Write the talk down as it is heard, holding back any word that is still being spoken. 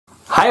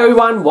Hi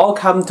everyone,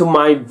 welcome to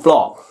my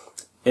vlog.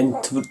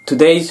 In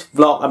today's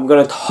vlog, I'm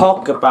going to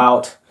talk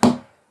about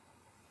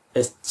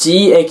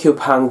JiYi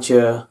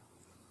acupuncture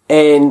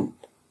and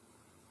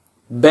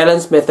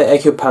balance method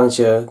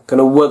acupuncture going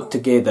to work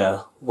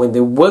together. When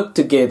they work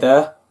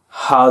together,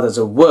 how does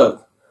it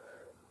work?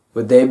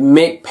 Would they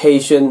make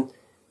patient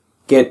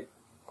get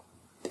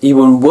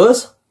even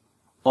worse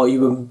or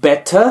even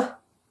better?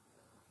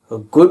 A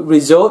good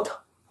result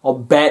or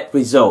bad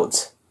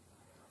results?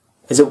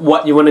 Is it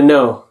what you want to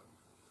know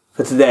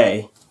for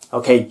today?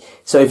 Okay,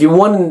 so if you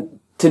want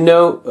to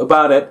know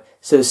about it,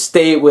 so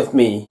stay with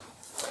me.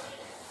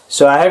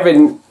 So I have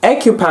an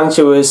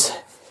acupuncturist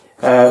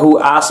who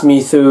asked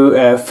me through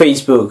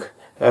Facebook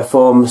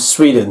from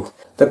Sweden.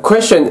 The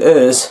question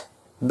is,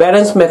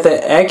 balance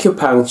method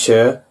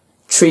acupuncture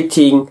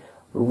treating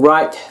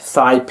right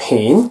thigh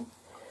pain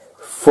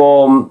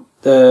from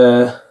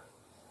the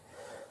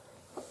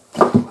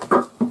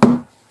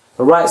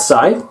right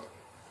side,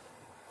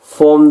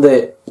 from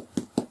the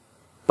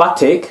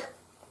buttock,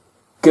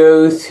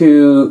 go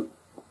to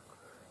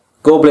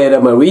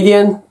gallbladder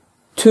meridian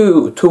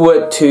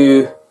toward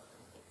to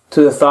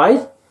the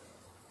thigh,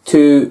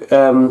 to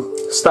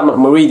stomach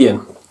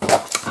meridian.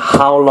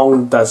 How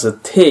long does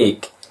it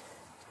take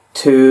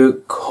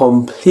to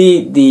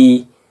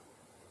completely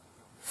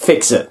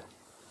fix it?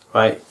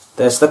 Right,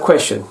 that's the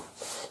question.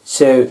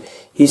 So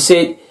he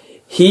said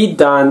he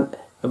done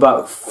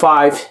about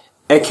 5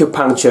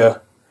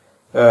 acupuncture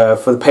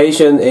for the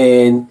patient,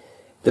 and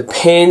the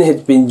pain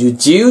has been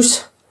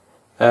reduced,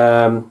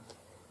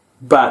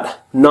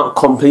 but not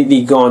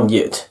completely gone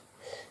yet.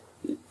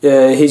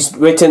 He's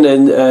written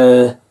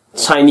in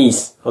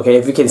Chinese, okay,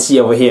 if you can see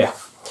over here.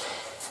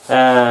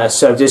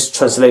 So I've just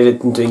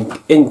translated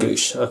into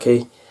English,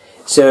 okay.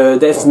 So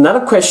there's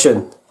another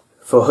question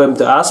for him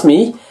to ask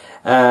me.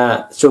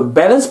 So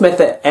balance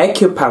method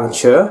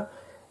acupuncture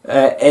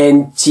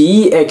and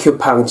JiYi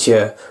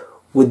acupuncture,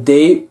 would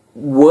they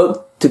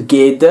work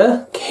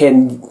together?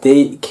 Can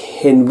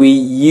we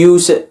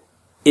use it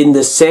in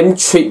the same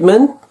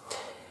treatment?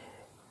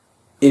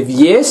 If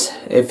yes,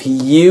 if he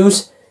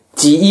use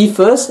JiYi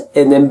first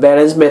and then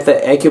balance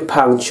method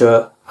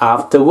acupuncture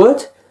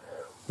afterward,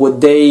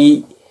 would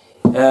they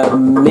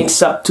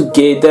mix up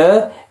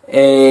together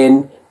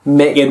and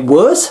make it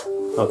worse?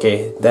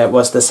 Okay, that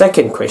was the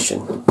second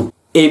question.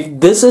 If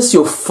this is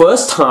your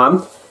first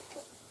time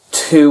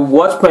to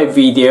watch my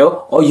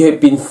video, or you have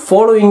been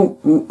following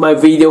my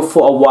video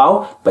for a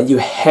while but you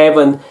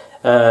haven't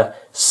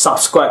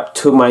subscribed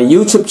to my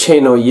YouTube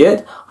channel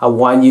yet, I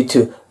want you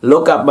to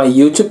look up my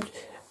YouTube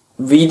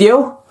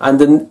video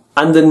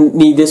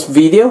underneath this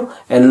video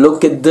and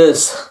look at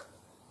this,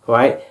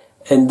 right?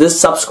 And this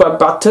subscribe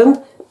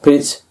button,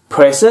 please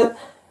press it,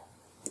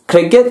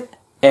 click it,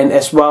 and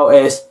as well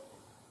as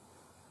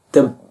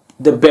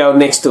the bell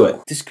next to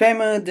it.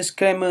 Disclaimer,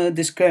 disclaimer,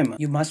 disclaimer.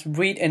 You must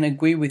read and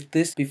agree with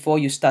this before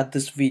you start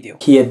this video.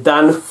 He had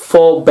done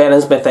 4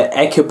 balance method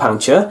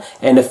acupuncture,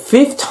 and the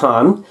 5th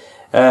time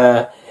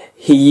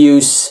he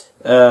used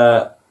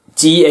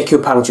JiYi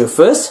acupuncture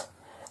first,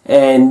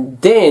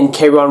 and then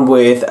carry on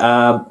with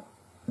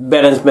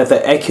balance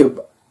method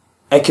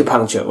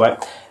acupuncture, right?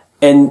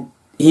 And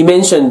he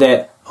mentioned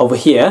that over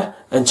here,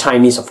 in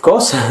Chinese of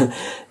course,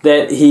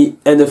 that he,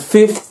 in the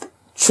 5th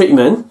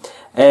treatment,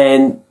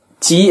 and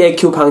JiYi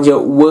acupuncture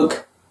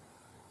work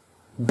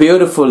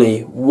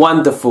beautifully,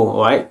 wonderful,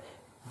 right?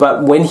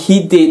 But when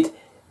he did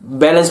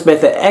balance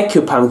method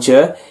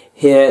acupuncture,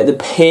 here the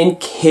pain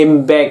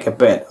came back a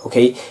bit,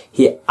 okay?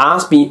 He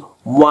asked me,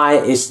 why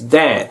is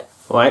that,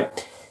 right?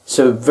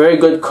 So very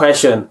good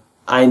question.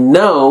 I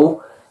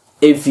know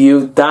if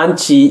you've done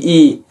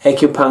JiYi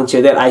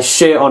acupuncture that I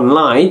share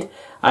online,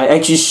 I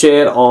actually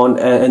shared on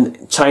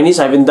in Chinese,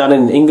 I haven't done it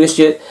in English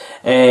yet,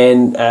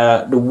 and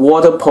the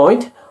water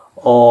point,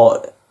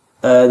 or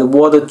the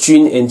water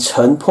Jun and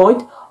Chen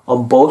point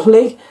on both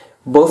leg,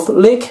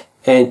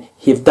 and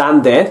he's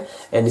done that,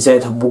 and he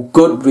said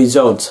good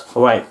results.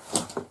 All right.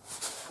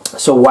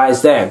 So why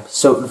is that?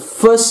 So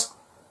first,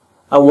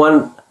 so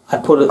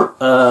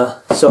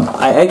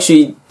I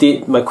actually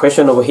did my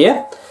question over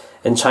here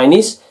in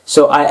Chinese.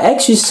 So I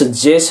actually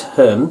suggest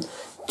him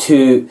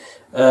to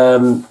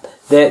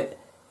that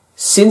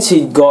since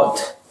he tried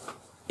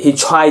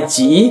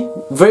JiYi,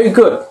 very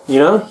good, you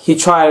know, he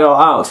tried it all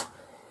out.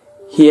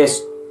 He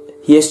has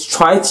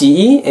tried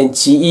JiYi, and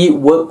JiYi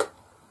work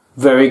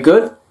very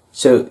good.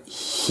 So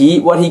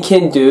what he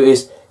can do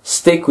is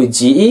stick with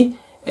JiYi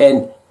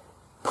and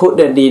put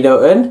the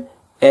needle in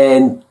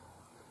and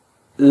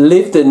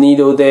leave the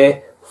needle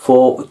there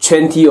for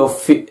 20 or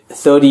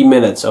 30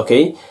 minutes.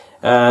 Okay,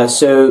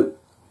 so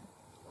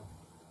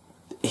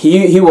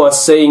he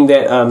was saying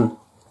that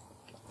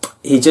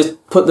he just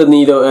put the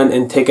needle in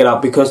and take it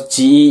out, because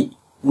JiYi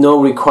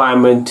no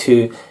requirement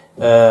to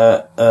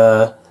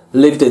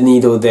leave the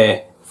needle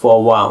there for a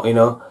while, you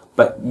know,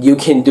 but you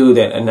can do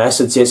that, and I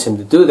suggest him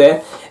to do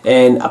that.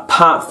 And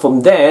apart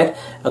from that,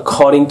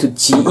 according to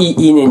JiYi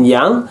Yin and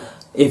Yang,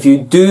 if you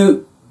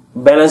do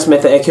balance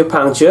method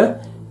acupuncture,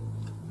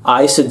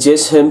 I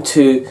suggest him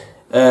to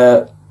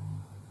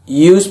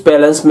use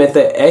balance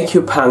method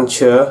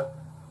acupuncture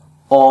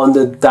on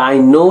the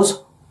diagnosis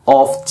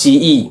of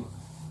JiYi.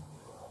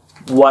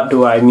 What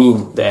do I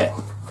mean there?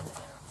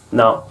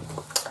 Now,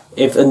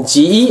 if in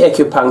JiYi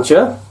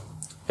acupuncture,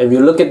 if you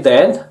look at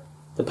that,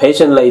 the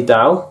patient lay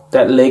down,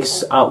 that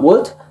leg's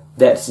outward,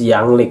 that's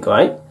yang leg,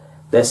 right?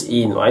 That's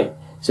in, right?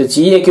 So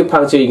JiYi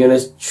acupuncture, you're going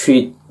to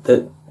treat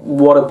the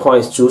water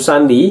points 足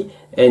三里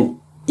and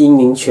阴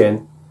陵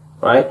泉,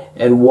 right?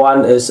 And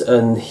one is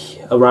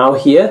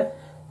around here,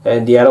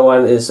 and the other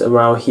one is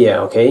around here,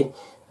 okay?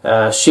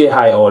 血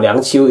海 or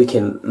梁丘, you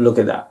can look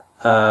at that.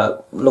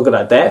 Look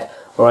at that,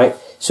 right?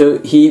 So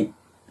he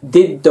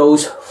did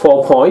those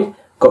 4 points,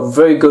 got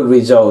very good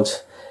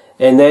results.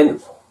 And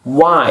then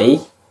why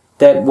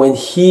that when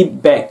he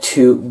back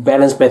to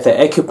balance method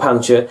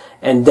acupuncture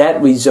and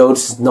that result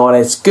is not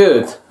as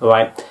good,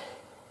 right?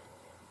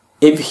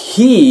 If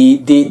he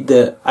did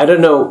the, I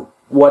don't know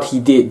what he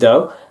did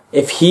though,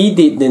 if he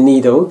did the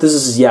needle, this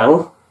is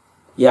yang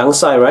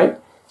side, right?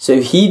 So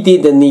if he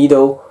did the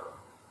needle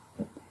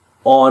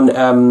on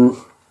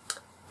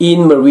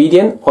in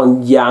meridian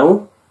on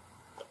yang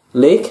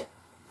leg,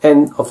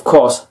 and of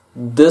course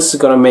this is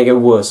gonna make it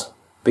worse,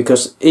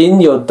 because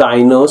in your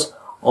diagnose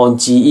on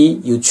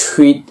JiYi,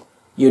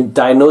 you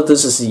diagnose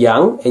this is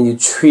yang and you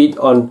treat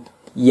on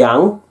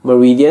yang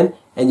meridian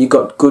and you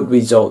got good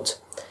results.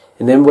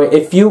 And then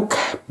if you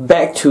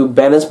back to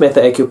balance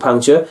method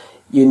acupuncture,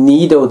 you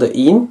needle the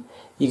in,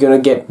 you're gonna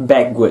get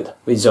backward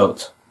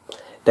results.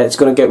 That's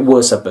gonna get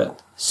worse a bit.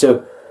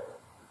 So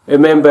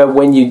remember,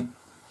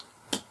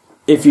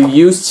 if you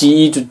use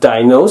JiYi to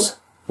diagnose,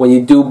 when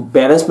you do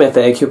balance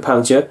method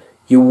acupuncture,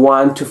 you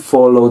want to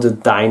follow the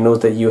diagnose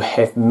that you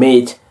have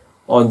made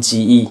on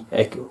JiYi,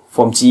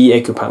 from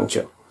JiYi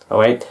acupuncture.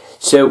 Alright,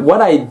 so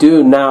what I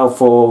do now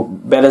for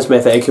balance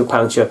method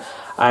acupuncture,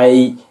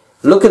 I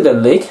look at the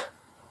leg,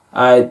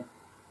 I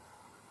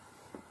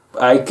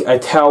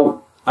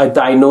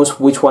diagnose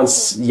which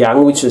one's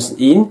yang, which is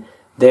in,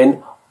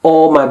 then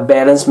all my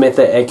balance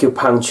method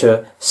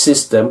acupuncture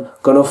system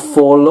gonna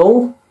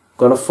follow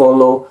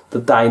the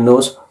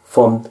diagnose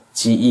from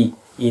JiYi,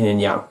 yin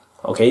and yang.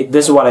 Okay,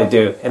 this is what I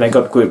do, and I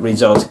got good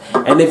results.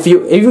 And if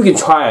you can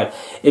try it,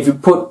 if you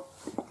put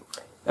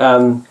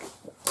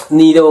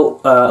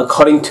needle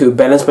according to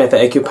balance method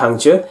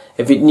acupuncture,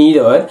 if you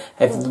needle it,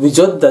 if the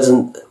result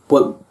doesn't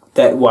work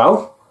that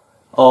well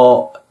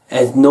or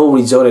has no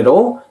result at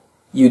all,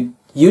 you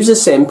use the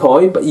same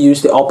point but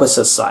use the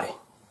opposite side,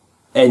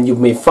 and you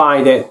may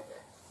find that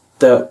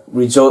the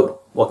result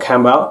will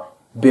come out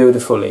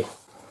beautifully.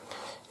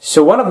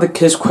 So one of the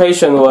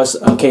questions was,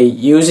 okay,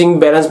 using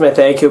balance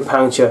method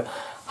acupuncture,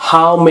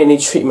 how many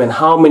treatment,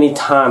 how many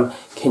time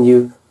can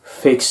you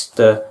fix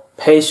the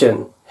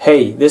patient?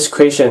 Hey, this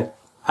question,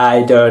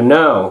 I don't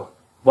know.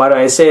 Why do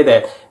I say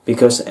that?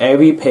 Because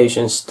every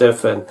patient is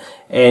different.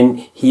 And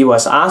he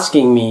was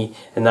asking me,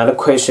 another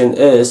question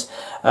is,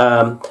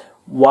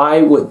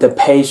 why would the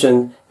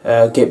patient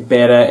get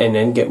better and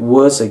then get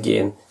worse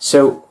again?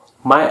 So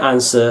my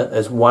answer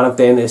is, one of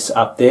them is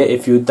up there.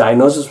 If you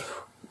diagnose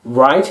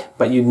right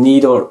but you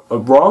needle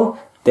wrong,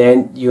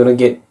 then you're gonna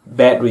get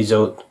bad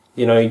result.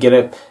 You know, you're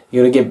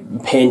gonna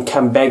get pain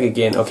come back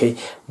again. Okay,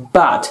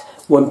 but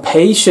when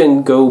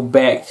patient go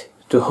back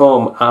to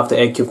home after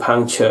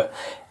acupuncture,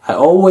 I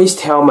always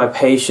tell my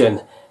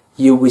patient,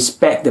 you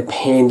respect the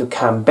pain to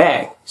come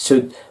back.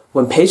 So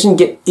when patient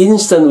get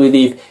instant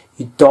relief,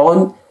 you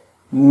don't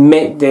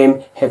make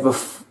them have a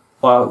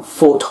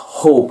false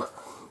hope,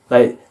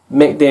 like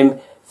make them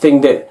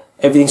think that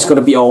everything's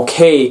gonna be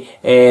okay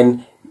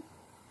and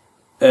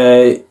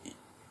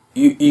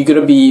you're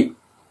gonna be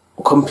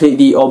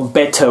completely or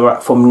better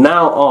from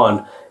now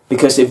on.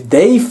 Because if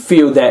they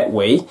feel that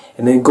way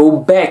and then go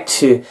back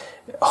to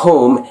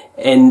home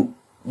and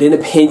then the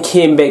pain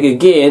came back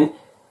again,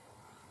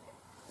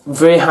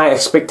 very high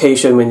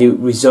expectation when you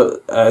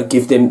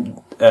give them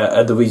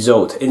the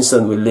result,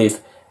 instant relief,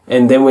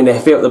 and then when they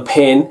felt the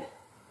pain,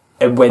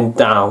 it went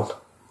down,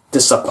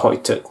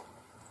 disappointed.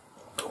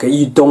 Okay,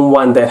 you don't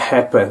want that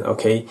happen.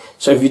 Okay,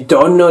 so if you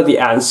don't know the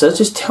answer,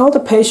 just tell the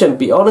patient,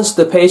 be honest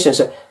with the patient,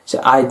 say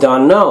I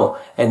don't know,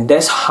 and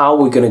that's how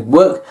we're gonna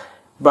work,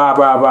 blah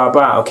blah blah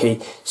blah. Okay,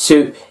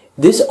 so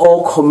this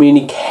all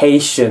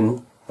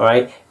communication,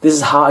 right? This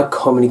is how I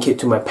communicate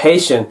to my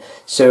patient.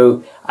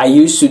 So I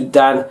used to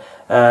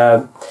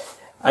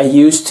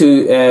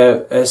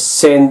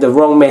send the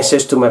wrong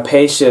message to my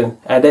patient.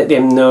 I let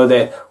them know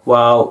that,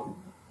 wow,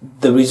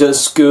 the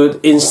result's good,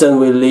 instant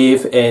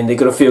relief, and they're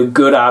gonna feel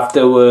good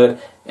afterward.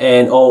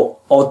 And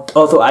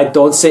although I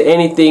don't say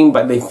anything,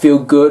 but they feel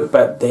good,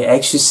 but they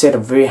actually set a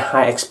very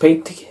high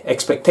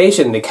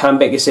expectation. They come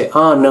back and say,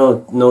 oh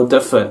no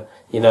different.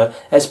 You know,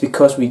 that's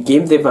because we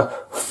gave them a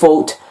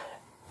false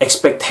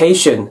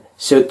expectation.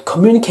 So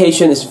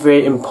communication is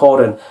very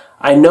important.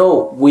 I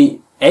know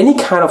any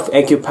kind of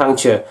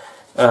acupuncture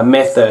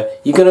method,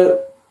 you're gonna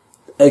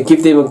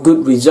give them a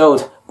good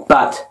result,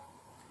 but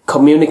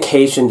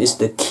communication is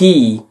the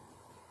key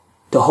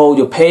to hold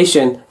your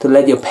patient, to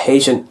let your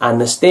patient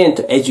understand,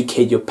 to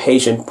educate your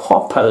patient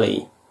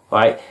properly,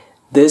 right?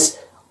 This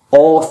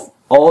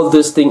all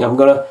this thing I'm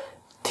gonna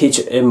teach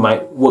in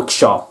my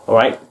workshop. All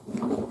right.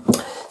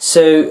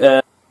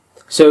 So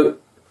so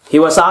he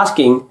was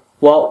asking,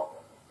 well,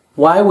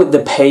 why would the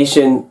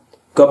patient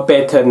got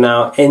better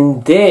now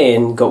and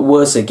then got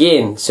worse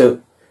again?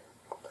 So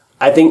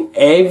I think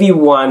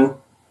everyone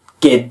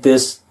get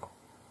this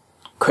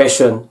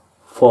question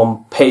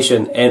from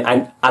patient,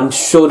 and I'm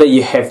sure that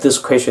you have this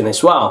question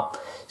as well.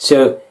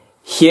 So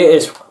here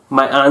is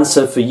my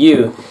answer for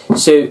you.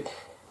 So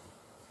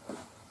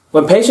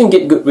when patient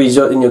get good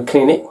result in your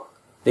clinic,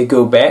 they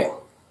go back.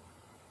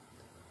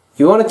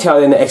 You want to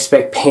tell them to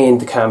expect pain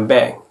to come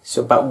back.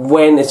 So, but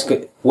when is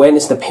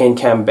the pain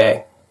come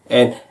back,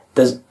 and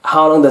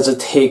how long does it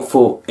take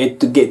for it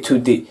to get to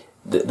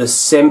the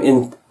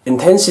same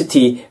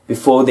intensity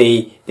before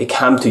they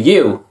come to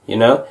you? You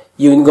know,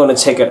 you're gonna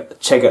check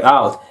it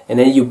out, and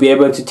then you'll be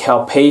able to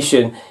tell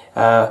patient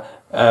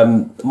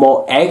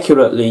more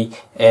accurately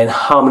and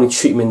how many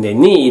treatment they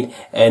need,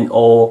 and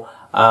or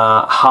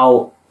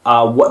how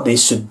what they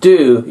should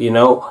do. You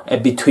know,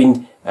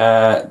 between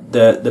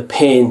the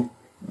pain.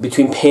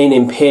 Between pain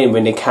and pain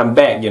when they come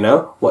back, you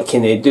know, what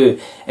can they do?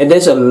 And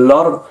there's a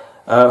lot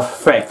of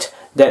fact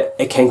that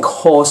it can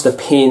cause the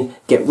pain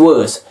get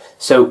worse.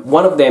 So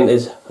one of them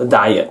is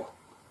diet.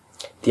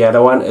 The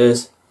other one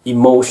is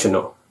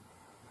emotional.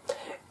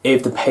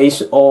 If the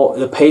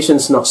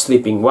patient's not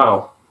sleeping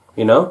well,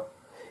 you know,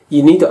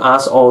 you need to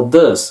ask all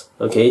this,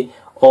 okay?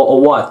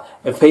 Or what?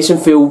 If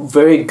patient feel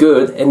very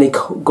good and they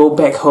go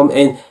back home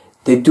and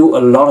they do a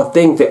lot of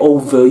things, they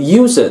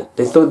overuse it.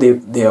 They thought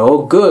they're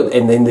all good,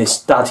 and then they're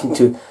starting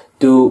to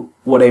do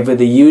whatever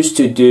they used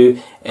to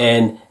do,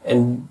 and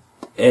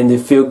they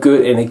feel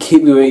good, and they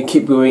keep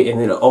going,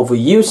 and then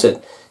overuse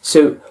it.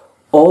 So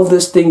all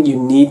this thing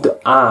you need to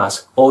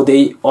ask, or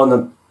they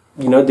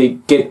they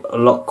get a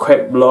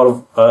lot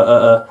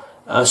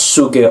of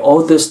sugar,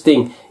 all this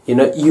thing. You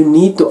know, you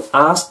need to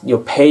ask your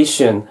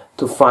patient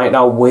to find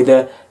out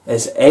whether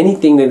there's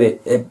anything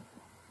that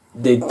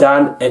they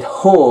done at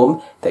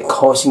home that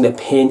causing the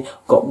pain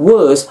got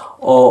worse,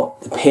 or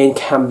the pain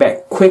come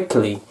back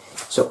quickly.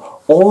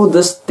 So all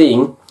this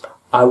thing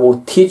I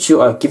will teach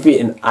you. I'll give you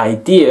an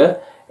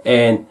idea,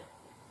 and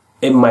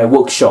in my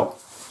workshop.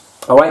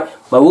 All right,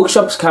 my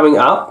workshop's coming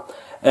up,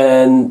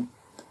 and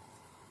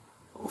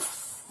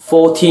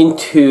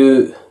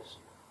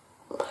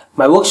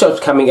my workshop's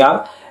coming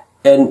up,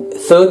 and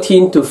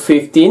 13 to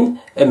 15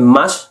 in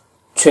March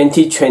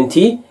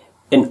 2020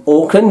 in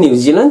Auckland, New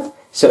Zealand.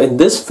 So in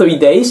these 3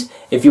 days,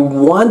 if you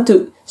want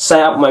to sign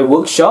up my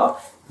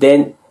workshop,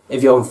 then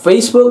if you're on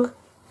Facebook,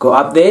 go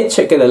up there,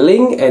 check the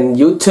link, and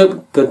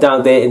YouTube, go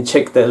down there and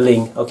check the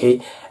link,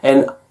 okay?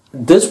 And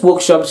this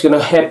workshop is going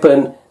to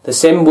happen, the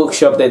same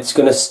workshop that's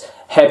going to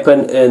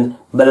happen in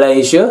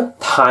Malaysia,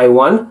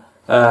 Taiwan,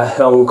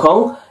 Hong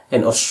Kong,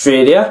 and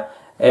Australia,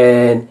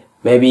 and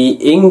maybe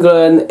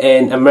England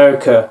and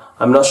America.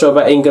 I'm not sure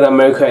about England,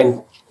 America,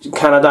 and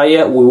Canada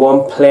yet. We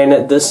won't plan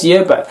it this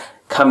year, but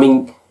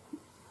coming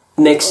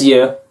next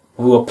year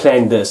we will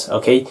plan this,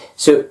 okay?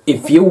 So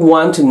if you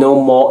want to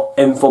know more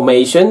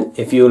information,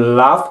 if you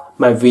love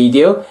my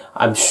video,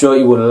 I'm sure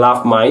you will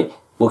love my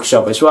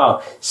workshop as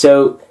well.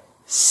 So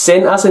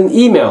send us an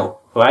email,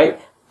 right?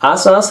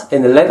 Ask us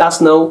and let us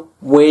know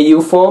where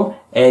you're from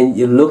and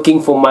you're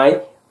looking for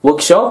my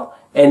workshop.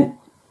 And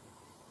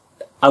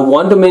I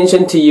want to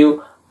mention to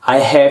you, I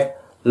have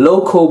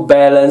local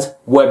balance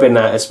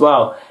webinar as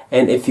well.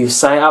 And if you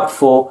sign up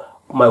for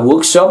my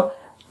workshop,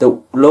 the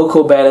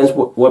local balance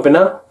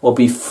webinar will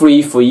be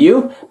free for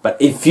you. But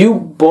if you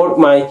bought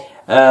my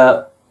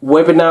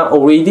webinar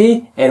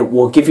already, and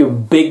we'll give you a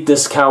big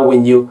discount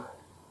when you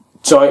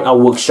join our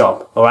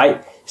workshop. All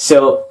right.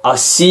 So I'll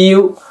see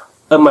you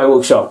in my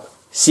workshop.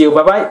 See you.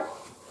 Bye bye.